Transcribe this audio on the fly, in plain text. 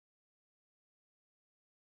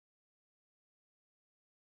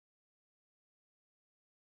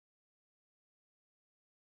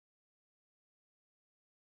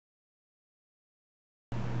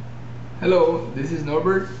Hello, this is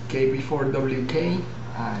Norbert, KP4WK.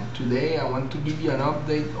 Today I want to give you an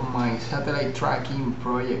update on my satellite tracking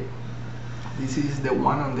project. This is the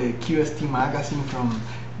one on the QST magazine from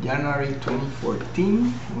January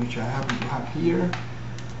 2014, which I happen to have here.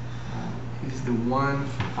 This is the one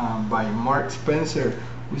by Mark Spencer,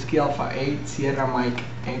 Whiskey Alpha 8 Sierra Mike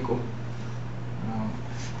Echo.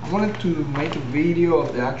 I wanted to make a video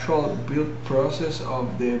of the actual build process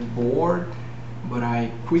of the board, but I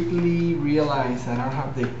quickly realized that I don't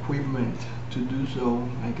have the equipment to do so,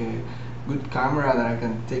 like a good camera that I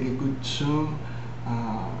can take a good zoom,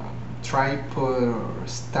 tripod or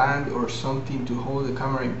stand or something to hold the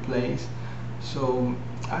camera in place. So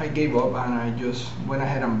I gave up and I just went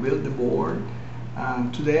ahead and built the board.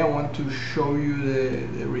 And today I want to show you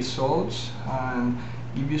the results and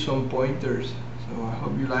give you some pointers. So I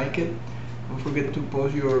hope you like it. Don't forget to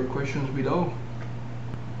post your questions below.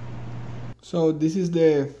 So this is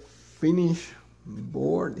the finished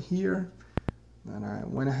board here that I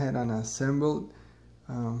went ahead and assembled.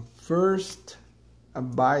 First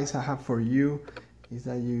advice I have for you is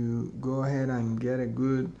that you go ahead and get a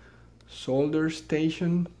good solder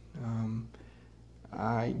station.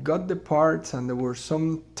 I got the parts and there were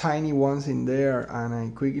some tiny ones in there, and I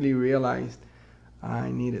quickly realized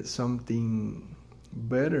I needed something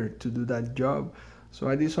better to do that job. So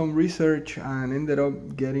I did some research and ended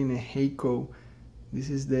up getting a Hakko. This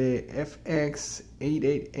is the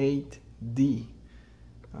FX-888D.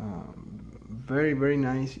 Very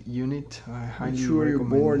nice unit. I highly recommend your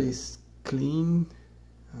board is clean.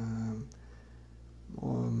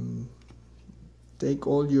 Take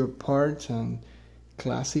all your parts and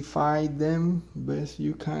classify them best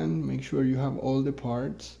you can. Make sure you have all the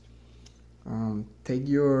parts. Take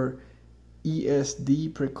your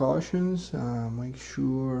ESD precautions. Make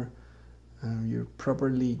sure you're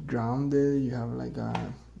properly grounded. You have like a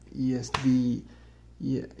ESD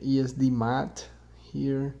mat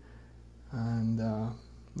here, and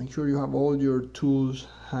make sure you have all your tools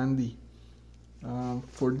handy.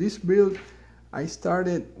 For this build, I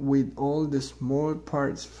started with all the small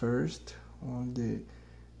parts first, all the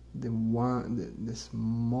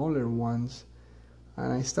smaller ones,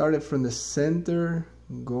 and I started from the center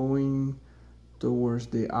going towards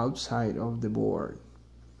the outside of the board,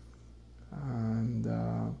 and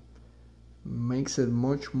makes it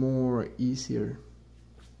much more easier.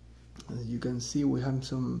 As you can see, we have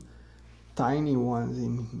some tiny ones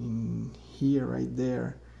in here, right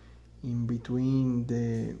there, in between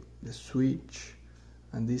the switch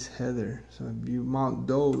and this header. So if you mount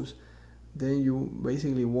those, then you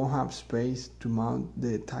basically won't have space to mount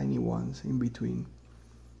the tiny ones in between.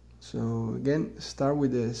 So again, start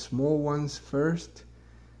with the small ones first,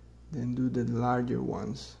 then do the larger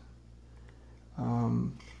ones.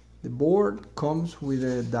 The board comes with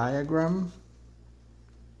a diagram,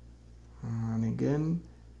 and again,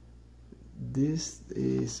 this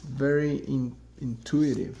is very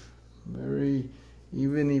intuitive.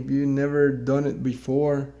 Even if you never done it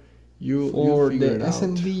before, you'll figure it out. For the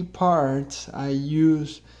SMD parts, I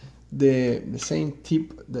use the same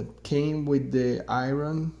tip that came with the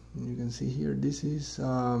iron. You can see here, this is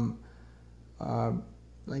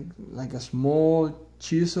like a small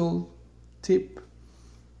chisel tip.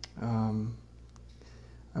 I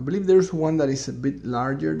believe there's one that is a bit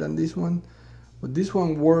larger than this one, but this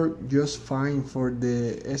one worked just fine for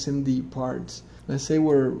the SMD parts. Let's say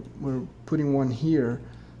we're putting one here.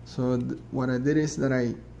 So what I did is that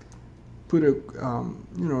I put a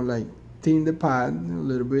like thin the pad a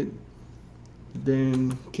little bit,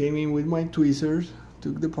 then came in with my tweezers,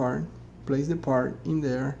 took the part, placed the part in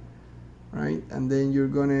there, right? And then you're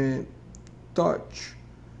gonna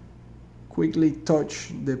quickly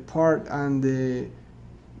touch the part and the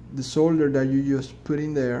solder that you just put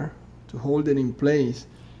in there to hold it in place.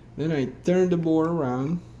 Then I turn the board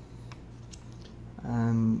around,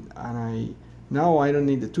 and now I don't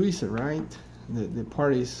need the tweezer, right? The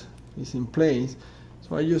part is in place.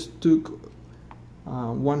 So I just took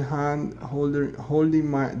one hand, holding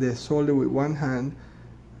the solder with one hand,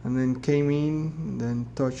 and then came in and then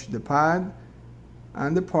touched the pad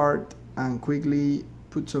and the part and quickly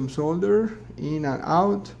put some solder in and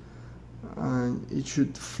out, and it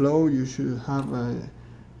should flow. You should have a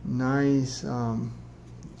nice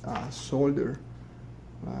solder.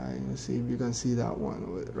 Let's see if you can see that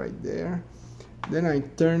one right there. Then I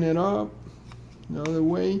turn it up the other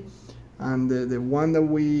way, and the one that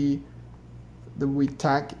we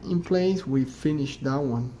tack in place, we finish that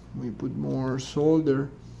one. We put more solder,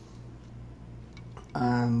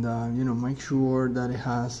 and make sure that it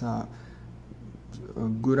has a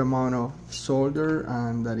good amount of solder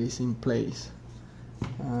and that is in place.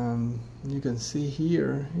 You can see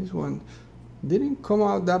here, this one didn't come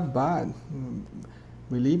out that bad.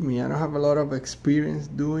 Believe me, I don't have a lot of experience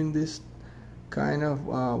doing this kind of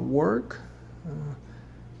work.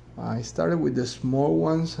 I started with the small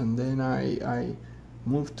ones, and then I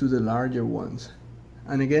moved to the larger ones.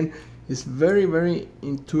 And again, it's very, very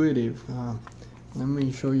intuitive. Let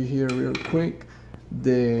me show you here real quick.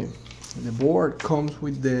 The board comes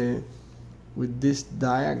with this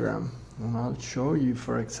diagram, and I'll show you.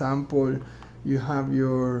 For example, you have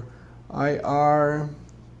your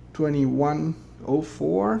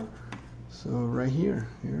IR2104. So right here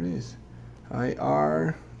it is,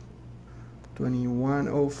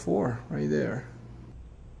 IR2104 right there.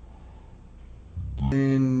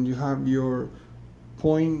 And you have your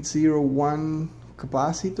 0.01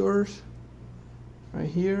 capacitors right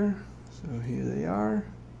here. So here they are,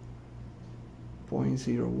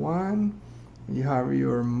 0.01. You have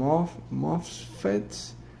your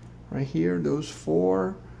MOSFETs right here, those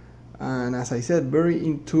 4. And as I said, very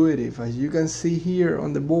intuitive. As you can see here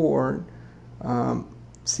on the board,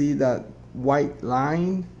 see that white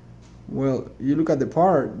line? Well, you look at the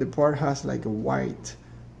part has like a white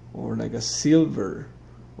or like a silver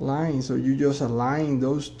line, so you just align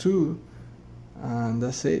those two and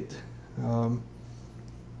that's it.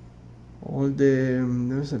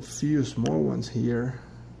 There's a few small ones here.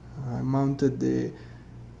 I mounted the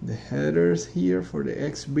headers here for the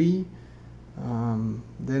XB.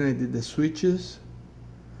 Then I did the switches,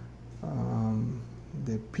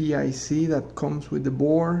 the PIC that comes with the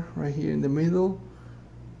board right here in the middle.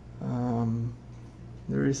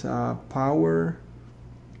 There is a power.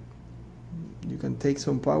 You can take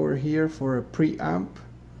some power here for a preamp.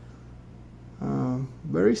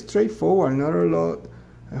 Very straightforward, not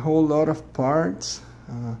a whole lot of parts.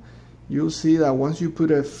 You'll see that once you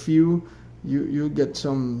put a few, you get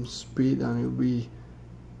some speed, and it'll be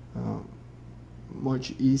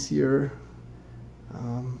much easier.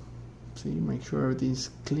 See, make sure everything's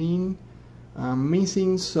clean. I'm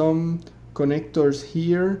missing some connectors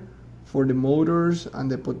here for the motors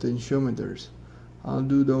and the potentiometers. I'll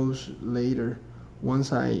do those later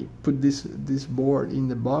once I put this board in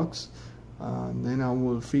the box. Then I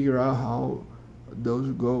will figure out how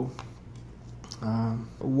those go.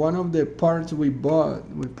 One of the parts we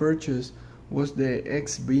purchased was the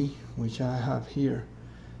XB, which I have here.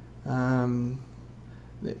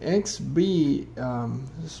 The XB,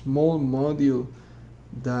 small module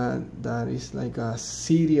that is like a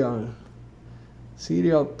serial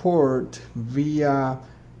port via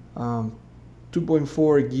 2.4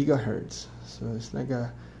 gigahertz. So it's like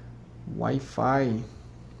a Wi-Fi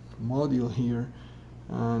module here.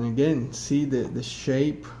 And again, see the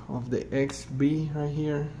shape of the XB right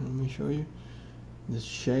here. Let me show you the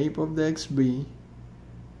shape of the XB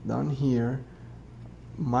down here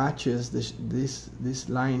matches this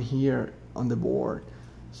line here on the board.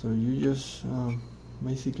 So you just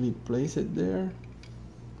basically place it there,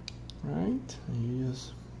 right? And you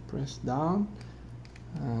just press down,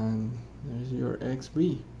 and there's your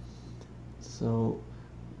XB. So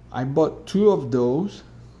I bought 2 of those.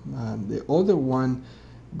 The other one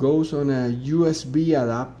goes on a USB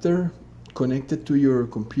adapter connected to your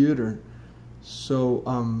computer. So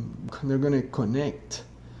they're gonna connect,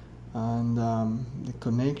 and the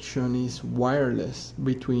connection is wireless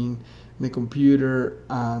between the computer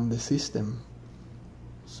and the system.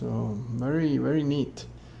 So very, very neat.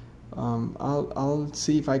 I'll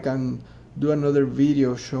see if I can do another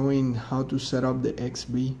video showing how to set up the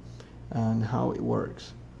XB and how it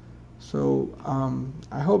works. So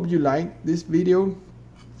I hope you liked this video.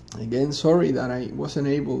 Again, sorry that I wasn't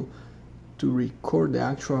able to record the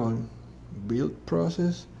actual build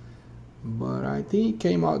process, but I think it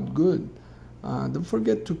came out good. Don't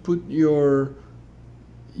forget to put your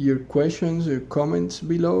questions or comments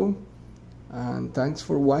below, and thanks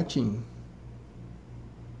for watching.